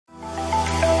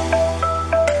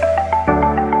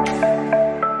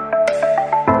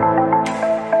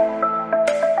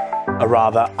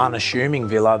rather unassuming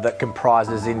villa that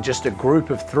comprises in just a group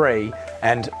of 3.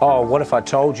 And oh, what if I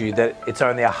told you that it's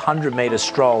only a 100-metre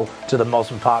stroll to the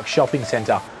Mosman Park Shopping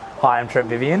Centre. Hi, I'm Trent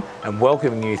Vivian and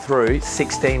welcoming you through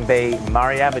 16B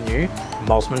Murray Avenue,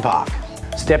 Mosman Park.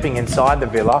 Stepping inside the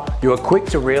villa, you are quick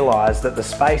to realise that the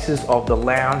spaces of the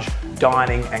lounge,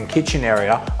 dining and kitchen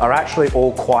area are actually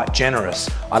all quite generous.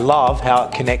 I love how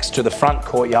it connects to the front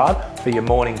courtyard for your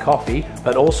morning coffee,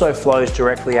 but also flows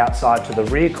directly outside to the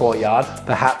rear courtyard,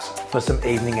 perhaps for some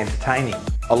evening entertaining.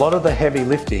 A lot of the heavy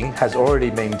lifting has already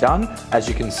been done, as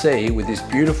you can see, with this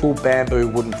beautiful bamboo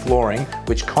wooden flooring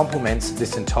which complements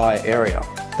this entire area.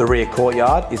 The rear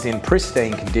courtyard is in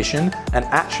pristine condition and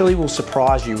actually will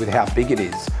surprise you with how big it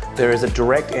is. There is a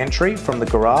direct entry from the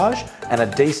garage and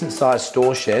a decent sized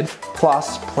store shed,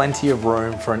 plus plenty of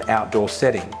room for an outdoor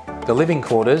setting. The living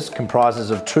quarters comprises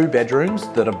of 2 bedrooms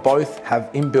that both have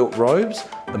inbuilt robes.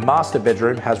 The master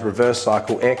bedroom has reverse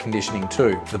cycle air conditioning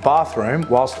too. The bathroom,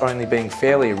 whilst only being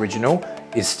fairly original,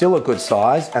 is still a good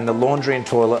size, and the laundry and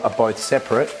toilet are both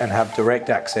separate and have direct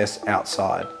access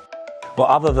outside. Well,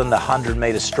 other than the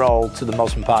 100-metre stroll to the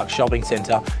Mosman Park Shopping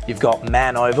Centre, you've got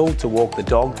Man Oval to walk the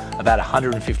dog about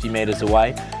 150 metres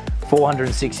away.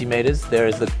 460 metres, there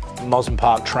is the Mosman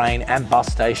Park train and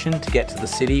bus station to get to the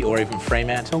city or even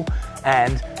Fremantle,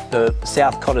 and the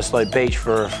South Cottesloe Beach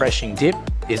for a refreshing dip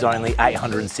is only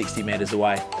 860 metres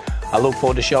away. I look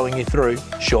forward to showing you through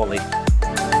shortly.